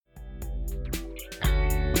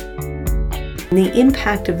The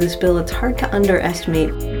impact of this bill, it's hard to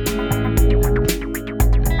underestimate.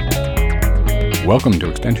 Welcome to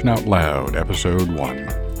Extension Out Loud, Episode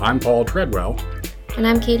 1. I'm Paul Treadwell. And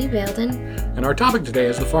I'm Katie Balden. And our topic today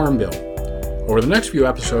is the Farm Bill. Over the next few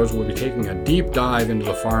episodes, we'll be taking a deep dive into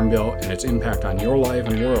the Farm Bill and its impact on your life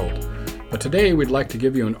and world. But today, we'd like to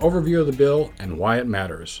give you an overview of the bill and why it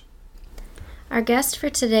matters. Our guest for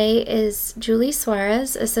today is Julie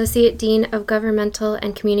Suarez, Associate Dean of Governmental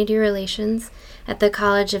and Community Relations at the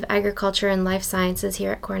College of Agriculture and Life Sciences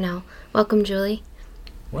here at Cornell. Welcome, Julie.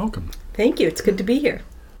 Welcome. Thank you. It's good to be here.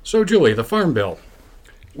 So, Julie, the Farm Bill.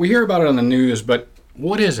 We hear about it on the news, but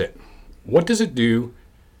what is it? What does it do?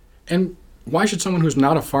 And why should someone who's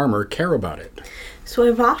not a farmer care about it? So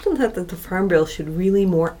I've often thought that the Farm Bill should really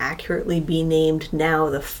more accurately be named now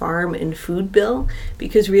the Farm and Food Bill,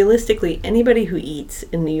 because realistically, anybody who eats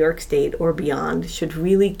in New York State or beyond should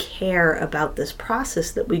really care about this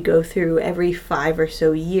process that we go through every 5 or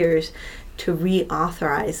so years to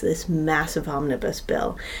reauthorize this massive omnibus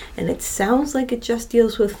bill. And it sounds like it just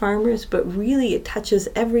deals with farmers, but really it touches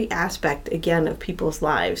every aspect, again, of people's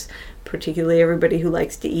lives, particularly everybody who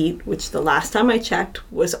likes to eat, which the last time I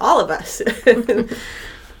checked was all of us.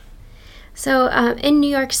 So in New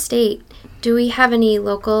York State, do we have any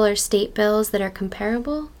local or state bills that are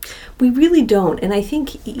comparable? We really don't. And I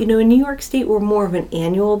think, in New York State, we're more of an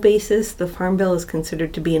annual basis. The Farm Bill is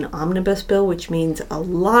considered to be an omnibus bill, which means a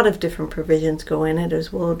lot of different provisions go in it,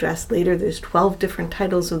 as we'll address later. There's 12 different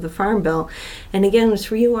titles of the Farm Bill. And again, it's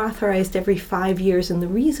reauthorized every 5 years. And the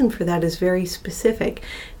reason for that is very specific,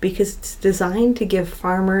 because it's designed to give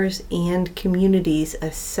farmers and communities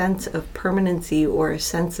a sense of permanency or a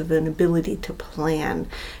sense of an ability to plan.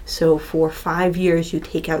 So for 5 years, you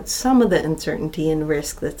take out some of the uncertainty and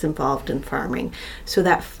risk that's involved in farming. So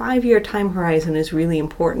that 5-year time horizon is really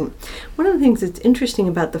important. One of the things that's interesting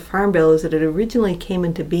about the Farm Bill is that it originally came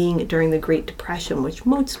into being during the Great Depression, which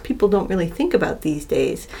most people don't really think about these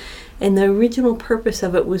days. And the original purpose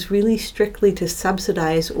of it was really strictly to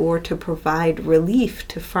subsidize or to provide relief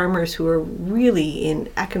to farmers who are really in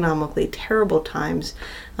economically terrible times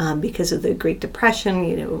because of the Great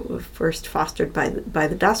Depression, first fostered by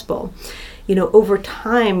the Dust Bowl. Over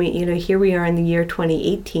time, here we are in the year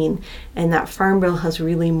 2018, and that Farm Bill has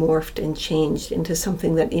really morphed and changed into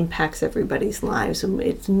something that impacts everybody's lives. And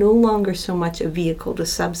it's no longer so much a vehicle to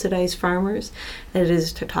subsidize farmers as it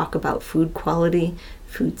is to talk about food quality,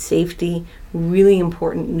 food safety, really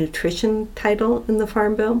important nutrition title in the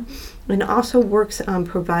Farm Bill, and also works on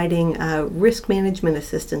providing risk management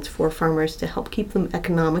assistance for farmers to help keep them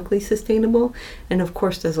economically sustainable, and of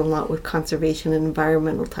course does a lot with conservation and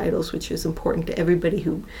environmental titles, which is important to everybody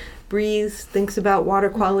who breathes, thinks about water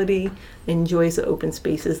quality, enjoys the open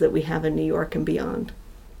spaces that we have in New York and beyond.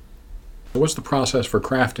 What's the process for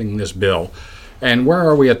crafting this bill? And where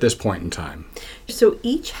are we at this point in time? So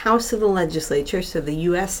each house of the legislature, so the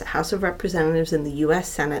U.S. House of Representatives and the U.S.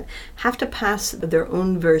 Senate, have to pass their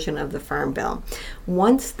own version of the Farm Bill.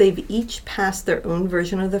 Once they've each passed their own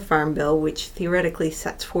version of the Farm Bill, which theoretically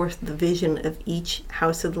sets forth the vision of each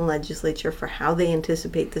house of the legislature for how they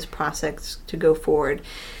anticipate this process to go forward,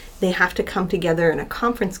 they have to come together in a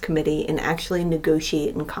conference committee and actually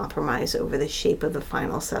negotiate and compromise over the shape of the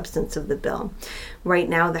final substance of the bill. Right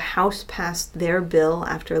now, the House passed their bill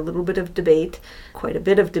after a little bit of debate, quite a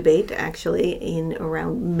bit of debate actually, in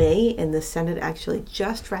around May, and the Senate actually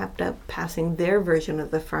just wrapped up passing their version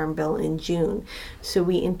of the Farm Bill in June. So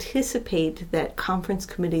we anticipate that conference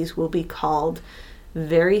committees will be called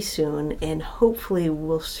very soon, and hopefully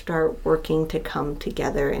we'll start working to come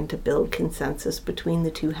together and to build consensus between the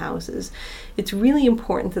two houses. It's really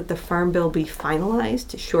important that the Farm Bill be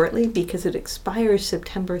finalized shortly because it expires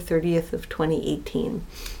September 30th of 2018.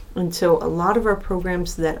 And so a lot of our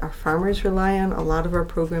programs that our farmers rely on, a lot of our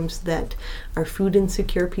programs that our food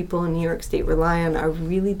insecure people in New York State rely on, are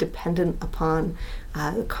really dependent upon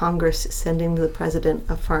Congress sending to the President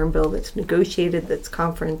a Farm Bill that's negotiated, that's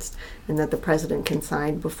conferenced, and that the President can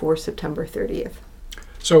sign before September 30th.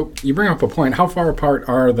 So you bring up a point. How far apart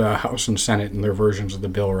are the House and Senate in their versions of the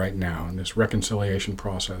bill right now in this reconciliation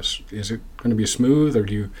process? Is it going to be smooth, or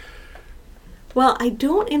do you... Well, I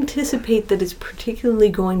don't anticipate that it's particularly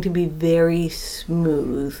going to be very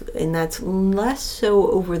smooth, and that's less so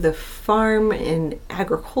over the farm and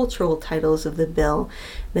agricultural titles of the bill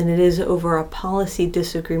than it is over a policy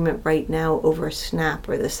disagreement right now over SNAP,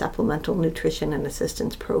 or the Supplemental Nutrition and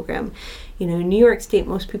Assistance Program. In New York State,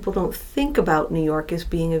 most people don't think about New York as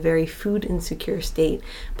being a very food insecure state,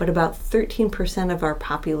 but about 13% of our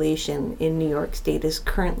population in New York State is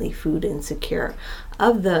currently food insecure.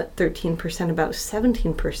 of the 13%, about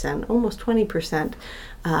 17%, almost 20%,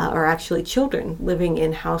 are actually children living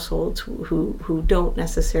in households who don't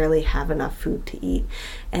necessarily have enough food to eat.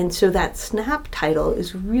 And so that SNAP title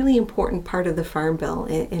is really important part of the Farm Bill,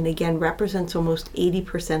 and again represents almost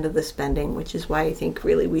 80% of the spending, which is why I think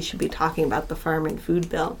really we should be talking about the Farm and Food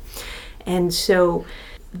Bill. And so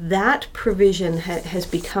that provision has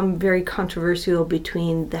become very controversial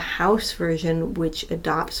between the House version, which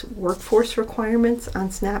adopts workforce requirements on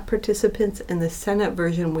SNAP participants, and the Senate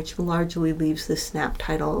version, which largely leaves the SNAP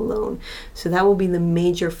title alone. So that will be the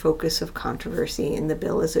major focus of controversy in the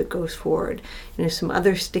bill as it goes forward. Some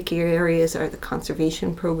other stickier areas are the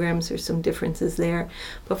conservation programs. There's some differences there.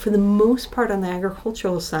 But for the most part on the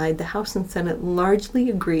agricultural side, the House and Senate largely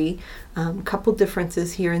agree. A couple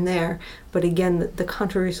differences here and there. But again, the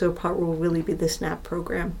controversial part will really be the SNAP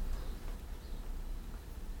program.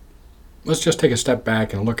 Let's just take a step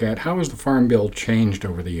back and look at how has the Farm Bill changed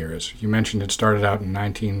over the years. You mentioned it started out in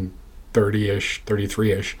 1930-ish,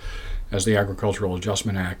 33-ish as the Agricultural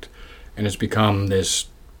Adjustment Act, and it's become this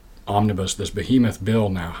omnibus, this behemoth bill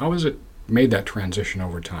now. How has it made that transition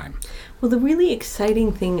over time? Well, the really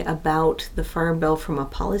exciting thing about the Farm Bill from a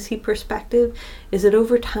policy perspective is that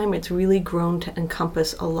over time it's really grown to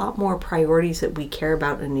encompass a lot more priorities that we care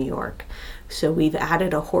about in New York. So we've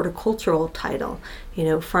added a horticultural title.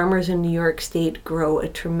 Farmers in New York State grow a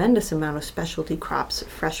tremendous amount of specialty crops,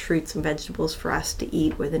 fresh fruits and vegetables for us to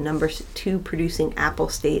eat. We're the number 2 producing apple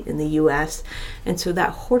state in the U.S. And so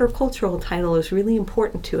that horticultural title is really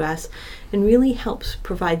important to us and really helps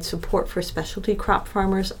provide support for specialty crop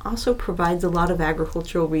farmers, also provides a lot of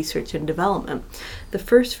agricultural research and development. The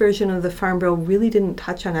first version of the Farm Bill really didn't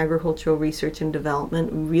touch on agricultural research and development,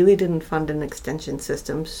 really didn't fund an extension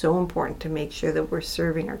system, so important to make sure that we're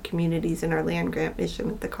serving our communities and our land grant mission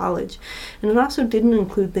at the college. And it also didn't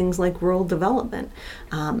include things like rural development,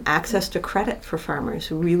 access to credit for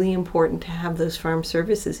farmers, really important to have those Farm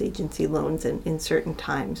Services Agency loans in certain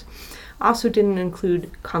times. Also didn't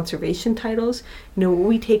include conservation titles. What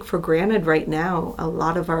we take for granted right now, a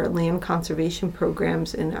lot of our land conservation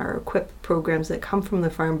programs and our equip programs that come from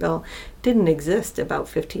the Farm Bill didn't exist about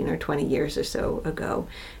 15 or 20 years or so ago.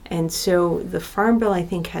 And so the Farm Bill, I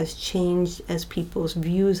think, has changed as people's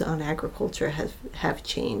views on agriculture have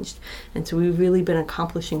changed. And so we've really been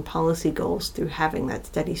accomplishing policy goals through having that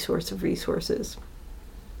steady source of resources.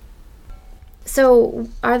 So,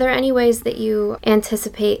 are there any ways that you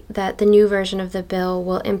anticipate that the new version of the bill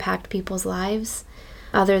will impact people's lives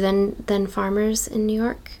other than farmers in New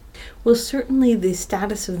York? Well, certainly the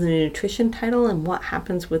status of the nutrition title and what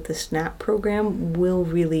happens with the SNAP program will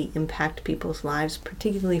really impact people's lives,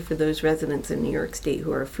 particularly for those residents in New York State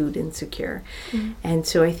who are food insecure. Mm-hmm. And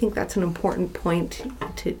so I think that's an important point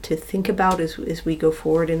to think about as we go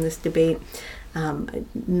forward in this debate.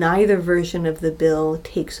 Neither version of the bill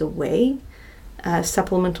takes away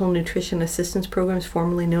supplemental nutrition assistance programs,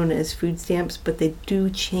 formerly known as food stamps, but they do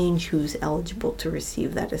change who's eligible to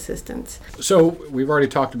receive that assistance. So we've already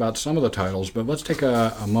talked about some of the titles, but let's take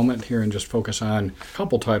a moment here and just focus on a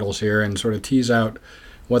couple titles here and sort of tease out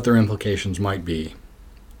what their implications might be.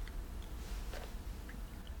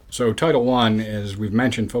 So Title I, as we've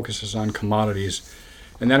mentioned, focuses on commodities,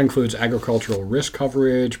 and that includes agricultural risk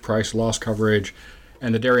coverage, price loss coverage,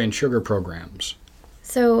 and the dairy and sugar programs.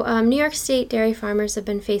 So New York State dairy farmers have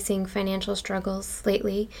been facing financial struggles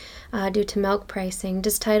lately due to milk pricing.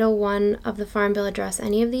 Does Title I of the Farm Bill address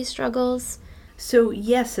any of these struggles? So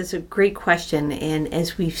yes, it's a great question. And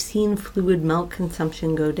as we've seen fluid milk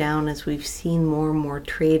consumption go down, as we've seen more and more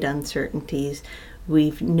trade uncertainties,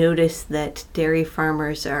 we've noticed that dairy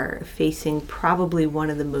farmers are facing probably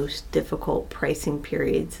one of the most difficult pricing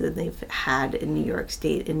periods that they've had in New York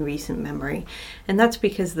State in recent memory. And that's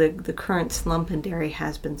because the current slump in dairy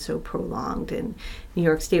has been so prolonged. And New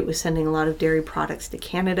York State was sending a lot of dairy products to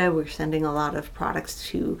Canada. We're sending a lot of products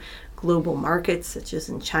to global markets, such as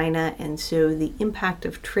in China. And so the impact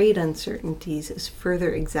of trade uncertainties is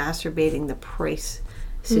further exacerbating the price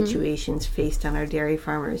situations faced on our dairy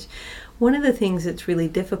farmers. One of the things that's really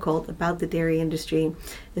difficult about the dairy industry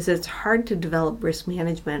is that it's hard to develop risk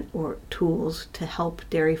management or tools to help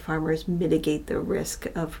dairy farmers mitigate the risk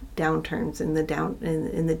of downturns in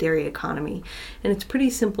the dairy economy. And it's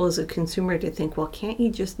pretty simple as a consumer to think, well, can't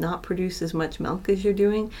you just not produce as much milk as you're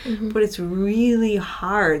doing? Mm-hmm. But it's really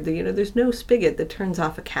hard. There's no spigot that turns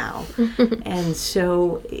off a cow. And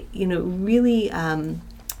so, really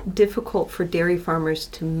difficult for dairy farmers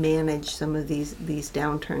to manage some of these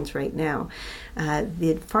downturns right now.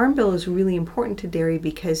 The Farm Bill is really important to dairy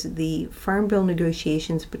because the Farm Bill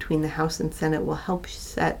negotiations between the House and Senate will help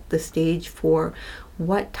set the stage for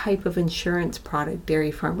what type of insurance product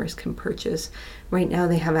dairy farmers can purchase. Right now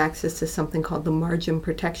they have access to something called the Margin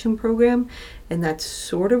Protection Program, and that's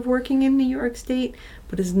sort of working in New York State,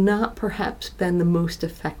 but has not perhaps been the most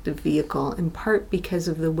effective vehicle, in part because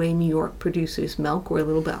of the way New York produces milk. We're a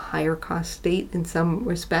little bit higher cost state in some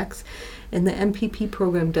respects, and the MPP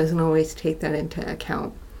program doesn't always take that into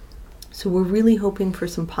account. So we're really hoping for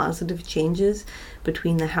some positive changes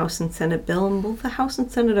between the House and Senate bill, and both the House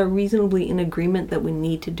and Senate are reasonably in agreement that we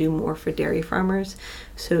need to do more for dairy farmers.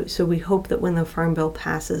 So we hope that when the Farm Bill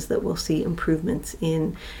passes that we'll see improvements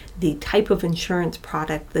in the type of insurance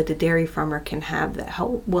product that a dairy farmer can have that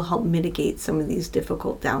will help mitigate some of these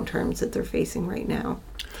difficult downturns that they're facing right now.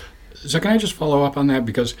 So can I just follow up on that?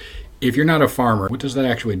 Because if you're not a farmer, what does that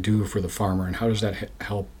actually do for the farmer, and how does that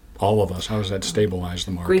help all of us? How does that stabilize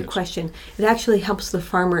the market? Great question. It actually helps the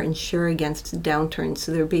farmer insure against downturns.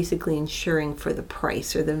 So they're basically insuring for the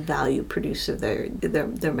price or the value produced of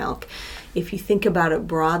their milk. If you think about it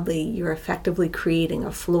broadly, you're effectively creating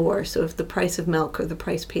a floor. So if the price of milk or the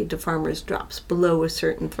price paid to farmers drops below a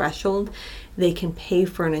certain threshold, they can pay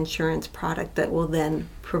for an insurance product that will then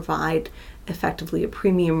provide effectively a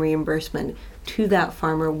premium reimbursement to that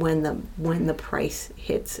farmer when the price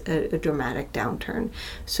hits a dramatic downturn.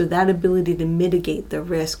 So that ability to mitigate the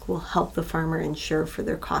risk will help the farmer insure for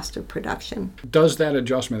their cost of production. Does that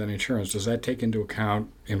adjustment in insurance, does that take into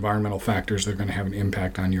account environmental factors that are going to have an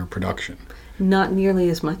impact on your production? Not nearly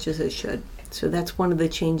as much as it should. So that's one of the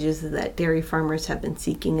changes that dairy farmers have been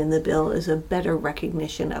seeking in the bill, is a better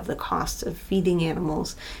recognition of the costs of feeding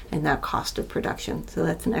animals and that cost of production. So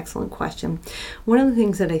that's an excellent question. One of the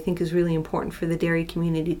things that I think is really important for the dairy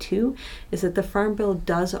community too is that the Farm Bill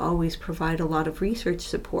does always provide a lot of research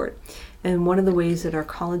support. And one of the ways that our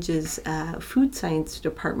college's food science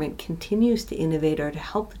department continues to innovate or to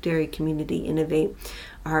help the dairy community innovate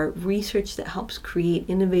are research that helps create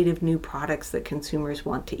innovative new products that consumers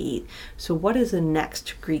want to eat. So what is the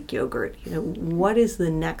next Greek yogurt? What is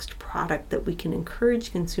the next product that we can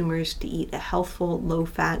encourage consumers to eat, a healthful,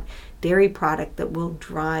 low-fat dairy product that will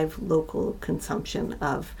drive local consumption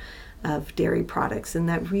of dairy products? And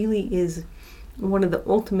that really is one of the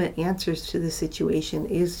ultimate answers to the situation,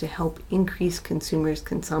 is to help increase consumers'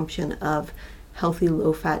 consumption of healthy,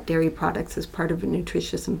 low-fat dairy products as part of a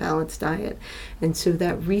nutritious and balanced diet. And so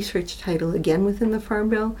that research title, again within the Farm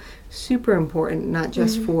Bill, super important, not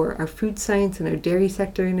just for our food science and our dairy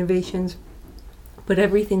sector innovations, but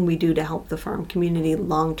everything we do to help the farm community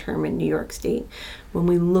long-term in New York State. When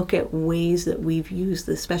we look at ways that we've used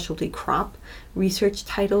the specialty crop research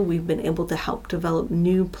title, we've been able to help develop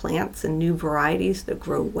new plants and new varieties that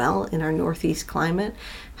grow well in our Northeast climate,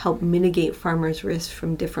 help mitigate farmers' risk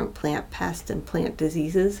from different plant pests and plant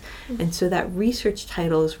diseases. And so that research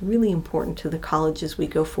title is really important to the college as we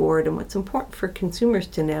go forward. And what's important for consumers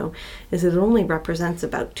to know is that it only represents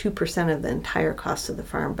about 2% of the entire cost of the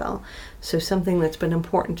Farm Bill. So something that's been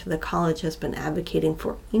important to the college has been advocating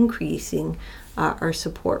for increasing our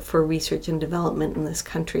support for research and development in this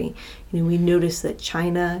country. We notice that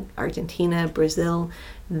China, Argentina, Brazil,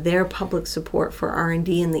 their public support for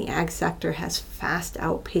R&D in the ag sector has fast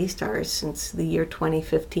outpaced ours since the year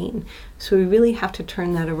 2015. So we really have to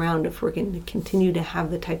turn that around if we're going to continue to have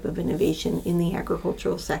the type of innovation in the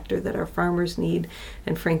agricultural sector that our farmers need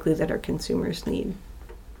and frankly that our consumers need.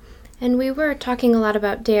 And we were talking a lot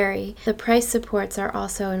about dairy. The price supports are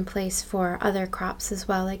also in place for other crops as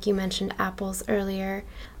well, like you mentioned apples earlier.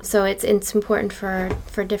 So it's important for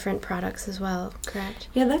different products as well, correct?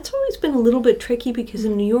 Yeah, that's always been a little bit tricky because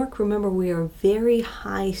in New York, remember, we are a very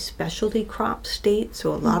high specialty crop state.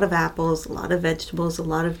 So a lot of apples, a lot of vegetables, a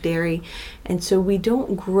lot of dairy. And so we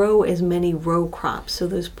don't grow as many row crops. So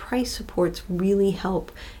those price supports really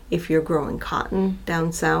help if you're growing cotton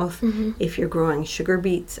down south, if you're growing sugar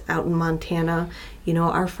beets out in Montana.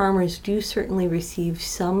 Our farmers do certainly receive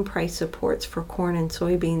some price supports for corn and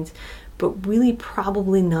soybeans, but really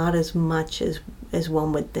probably not as much as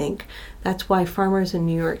one would think. That's why farmers in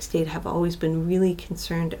New York State have always been really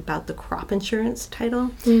concerned about the crop insurance title,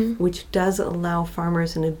 which does allow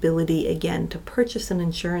farmers an ability, again, to purchase an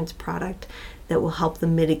insurance product that will help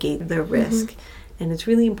them mitigate their risk. And it's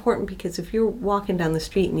really important because if you're walking down the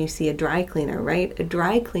street and you see a dry cleaner, right? A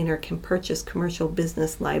dry cleaner can purchase commercial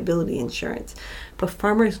business liability insurance, but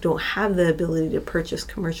farmers don't have the ability to purchase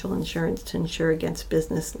commercial insurance to insure against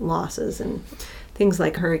business losses. And things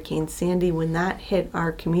like Hurricane Sandy, when that hit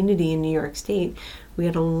our community in New York State, we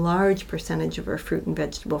had a large percentage of our fruit and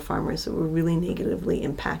vegetable farmers that were really negatively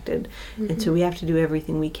impacted. And so we have to do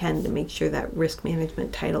everything we can to make sure that risk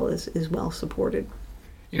management title is well supported.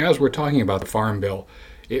 As we're talking about the Farm Bill,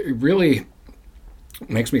 it really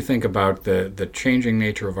makes me think about the changing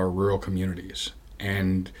nature of our rural communities.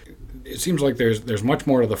 And it seems like there's much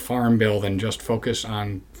more to the Farm Bill than just focus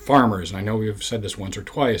on farmers. And I know we've said this once or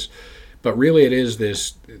twice, but really it is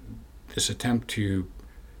this attempt to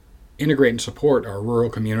integrate and support our rural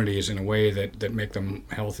communities in a way that make them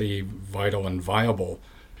healthy, vital, and viable.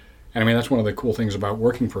 And I mean, that's one of the cool things about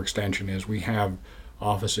working for Extension is we have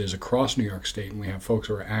offices across New York State, and we have folks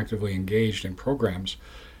who are actively engaged in programs.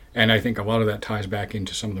 And I think a lot of that ties back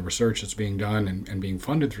into some of the research that's being done and being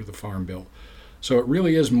funded through the Farm Bill. So it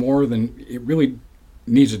really is more than, it really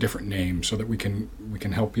needs a different name so that we can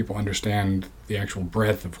help people understand the actual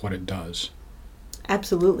breadth of what it does.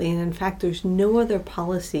 Absolutely. And in fact, there's no other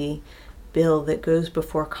policy bill that goes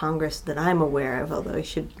before Congress that I'm aware of, although I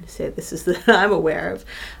should say this is that I'm aware of,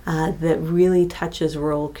 that really touches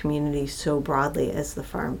rural communities so broadly as the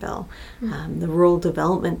Farm Bill. The Rural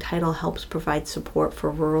Development title helps provide support for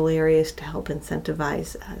rural areas to help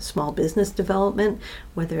incentivize small business development,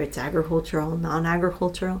 whether it's agricultural,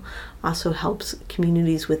 non-agricultural. Also helps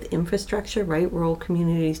communities with infrastructure, right? Rural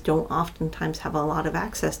communities don't oftentimes have a lot of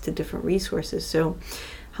access to different resources, so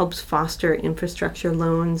helps foster infrastructure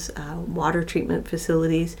loans, water treatment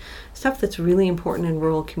facilities, stuff that's really important in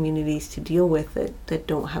rural communities to deal with that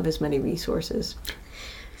don't have as many resources.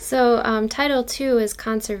 So Title II is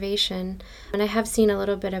conservation, and I have seen a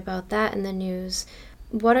little bit about that in the news.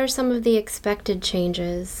 What are some of the expected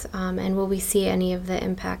changes, and will we see any of the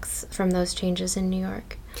impacts from those changes in New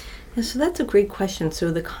York? Yeah, so that's a great question.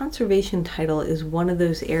 So the conservation title is one of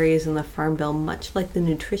those areas in the Farm Bill, much like the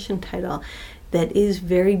nutrition title, that is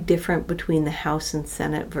very different between the House and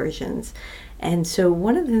Senate versions. And so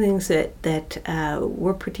one of the things that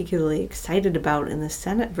we're particularly excited about in the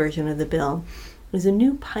Senate version of the bill is a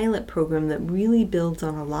new pilot program that really builds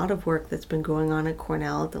on a lot of work that's been going on at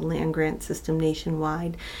Cornell, at the land grant system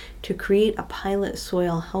nationwide, to create a pilot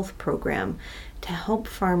soil health program to help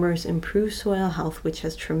farmers improve soil health, which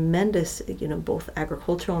has tremendous, both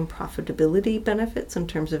agricultural and profitability benefits in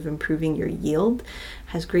terms of improving your yield,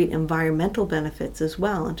 has great environmental benefits as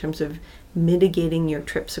well in terms of mitigating your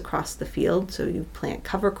trips across the field. So you plant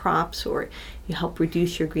cover crops or you help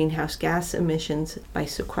reduce your greenhouse gas emissions by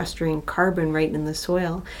sequestering carbon right in the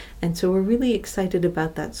soil. And so we're really excited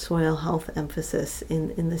about that soil health emphasis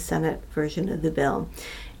in the Senate version of the bill.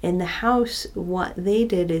 In the House, what they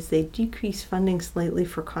did is they decreased funding slightly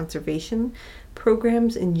for conservation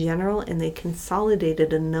programs in general, and they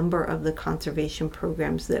consolidated a number of the conservation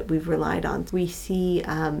programs that we've relied on. We see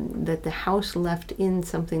that the House left in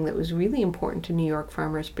something that was really important to New York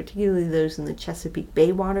farmers, particularly those in the Chesapeake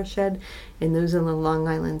Bay watershed and those in the Long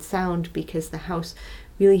Island Sound, because the House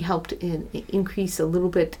really helped increase a little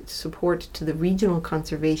bit support to the regional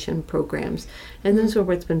conservation programs. And those are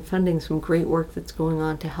what's been funding some great work that's going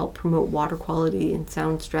on to help promote water quality and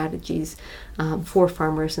sound strategies for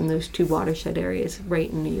farmers in those two watershed areas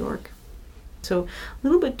right in New York. So a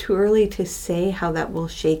little bit too early to say how that will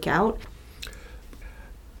shake out.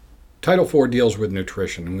 Title IV deals with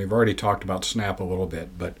nutrition, and we've already talked about SNAP a little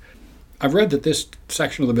bit, but I've read that this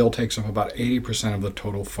section of the bill takes up about 80% of the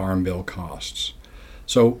total Farm Bill costs.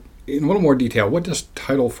 So in a little more detail, what does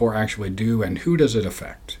Title IV actually do and who does it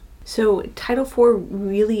affect? So Title IV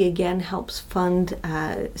really, again, helps fund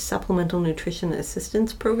supplemental nutrition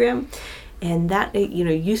assistance program. And that,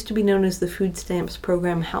 used to be known as the food stamps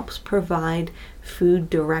program, helps provide food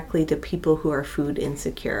directly to people who are food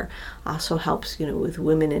insecure. Also helps, with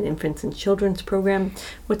women and infants and children's program.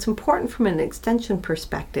 What's important from an extension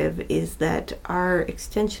perspective is that our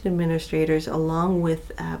extension administrators, along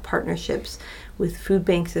with partnerships with food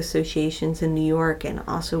banks associations in New York and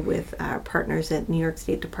also with our partners at New York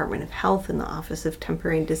State Department of Health and the Office of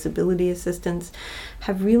Temporary and Disability Assistance,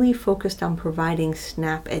 have really focused on providing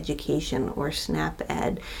SNAP education or SNAP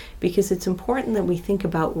Ed, because it's important that we think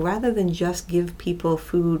about, rather than just give people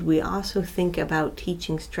food, we also think about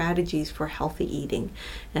teaching strategies for healthy eating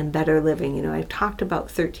and better living. I've talked about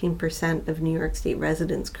 13% of New York State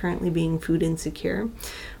residents currently being food insecure.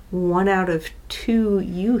 1 out of 2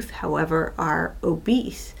 youth, however, are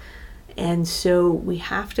obese. And so we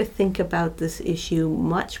have to think about this issue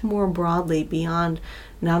much more broadly beyond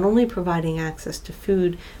not only providing access to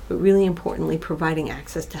food, but really importantly, providing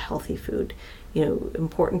access to healthy food.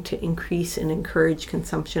 Important to increase and encourage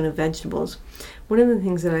consumption of vegetables. One of the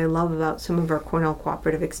things that I love about some of our Cornell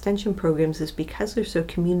Cooperative Extension programs is because they're so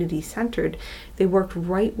community-centered, they work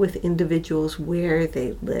right with individuals where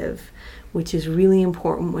they live, which is really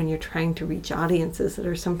important when you're trying to reach audiences that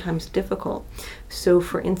are sometimes difficult. So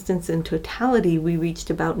for instance, in totality, we reached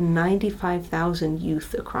about 95,000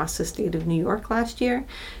 youth across the state of New York last year,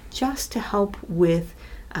 just to help with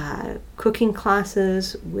cooking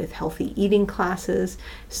classes, with healthy eating classes.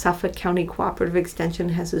 Suffolk County Cooperative Extension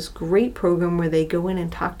has this great program where they go in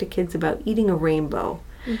and talk to kids about eating a rainbow.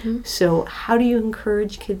 So how do you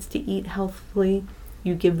encourage kids to eat healthily?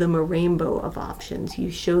 You give them a rainbow of options. You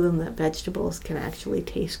show them that vegetables can actually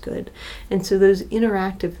taste good. And so those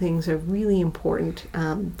interactive things are really important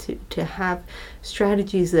to have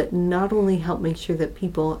strategies that not only help make sure that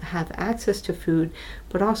people have access to food,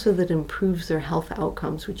 but also that improves their health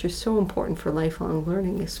outcomes, which are so important for lifelong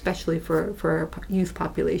learning, especially for our youth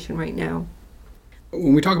population right now.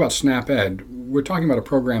 When we talk about SNAP Ed, we're talking about a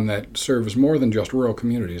program that serves more than just rural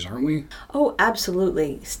communities, aren't we? Oh,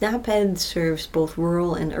 absolutely. SNAP Ed serves both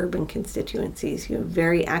rural and urban constituencies. You have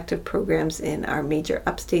very active programs in our major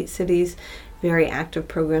upstate cities, very active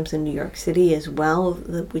programs in New York City as well,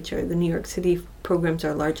 which are the New York City programs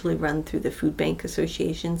are largely run through the food bank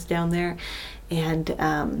associations down there.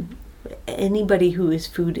 And anybody who is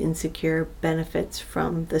food insecure benefits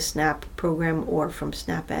from the SNAP program or from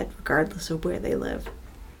SNAP Ed, regardless of where they live.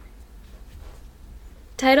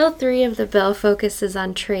 Title III of the bill focuses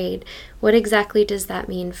on trade. What exactly does that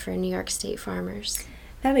mean for New York State farmers?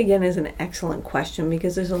 That again is an excellent question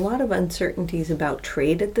because there's a lot of uncertainties about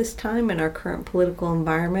trade at this time in our current political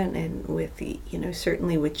environment, and with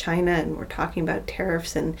certainly with China, and we're talking about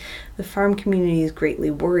tariffs, and the farm community is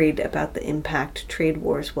greatly worried about the impact trade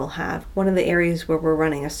wars will have. One of the areas where we're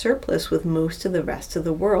running a surplus with most of the rest of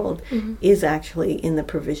the world is actually in the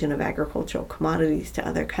provision of agricultural commodities to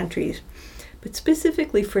other countries. But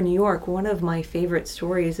specifically for New York, one of my favorite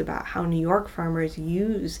stories about how New York farmers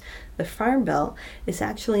use the Farm Bill is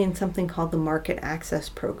actually in something called the Market Access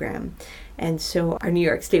Program. And so our New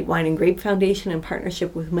York State Wine and Grape Foundation, in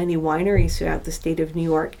partnership with many wineries throughout the state of New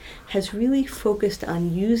York, has really focused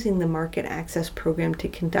on using the Market Access Program to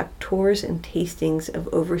conduct tours and tastings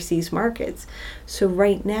of overseas markets. So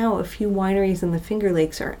right now, a few wineries in the Finger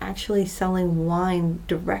Lakes are actually selling wine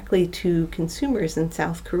directly to consumers in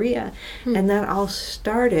South Korea. And that all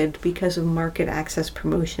started because of market access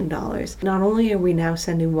promotion dollars. Not only are we now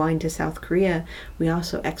sending wine to South Korea, we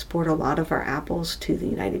also export a lot of our apples to the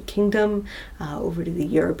United Kingdom, over to the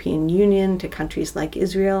European Union, to countries like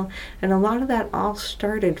Israel. And a lot of that all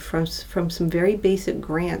started from some very basic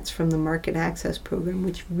grants from the Market Access Program,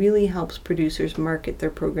 which really helps producers market their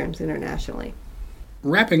programs internationally.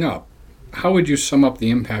 Wrapping up, how would you sum up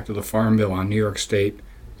the impact of the Farm Bill on New York State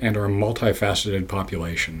and our multifaceted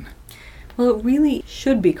population? Well, it really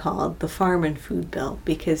should be called the Farm and Food Bill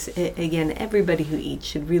because, again, everybody who eats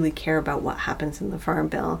should really care about what happens in the Farm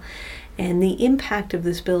Bill. And the impact of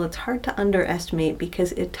this bill, it's hard to underestimate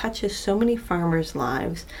because it touches so many farmers'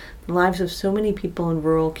 lives, the lives of so many people in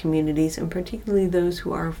rural communities, and particularly those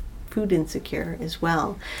who are food insecure as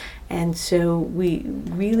well. And so we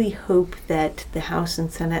really hope that the House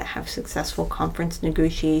and Senate have successful conference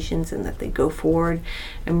negotiations and that they go forward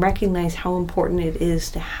and recognize how important it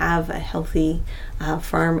is to have a healthy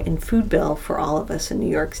farm and food bill for all of us in New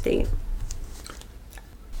York State.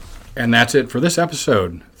 And that's it for this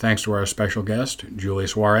episode. Thanks to our special guest, Julie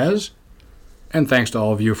Suarez, and thanks to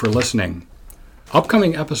all of you for listening.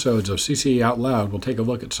 Upcoming episodes of CCE Out Loud will take a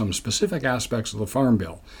look at some specific aspects of the Farm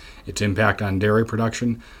Bill, its impact on dairy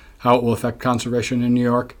production, how it will affect conservation in New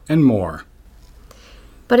York, and more.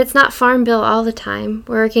 But it's not Farm Bill all the time.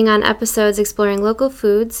 We're working on episodes exploring local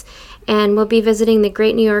foods, and we'll be visiting the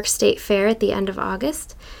Great New York State Fair at the end of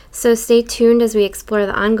August. So stay tuned as we explore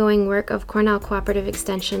the ongoing work of Cornell Cooperative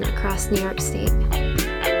Extension across New York State.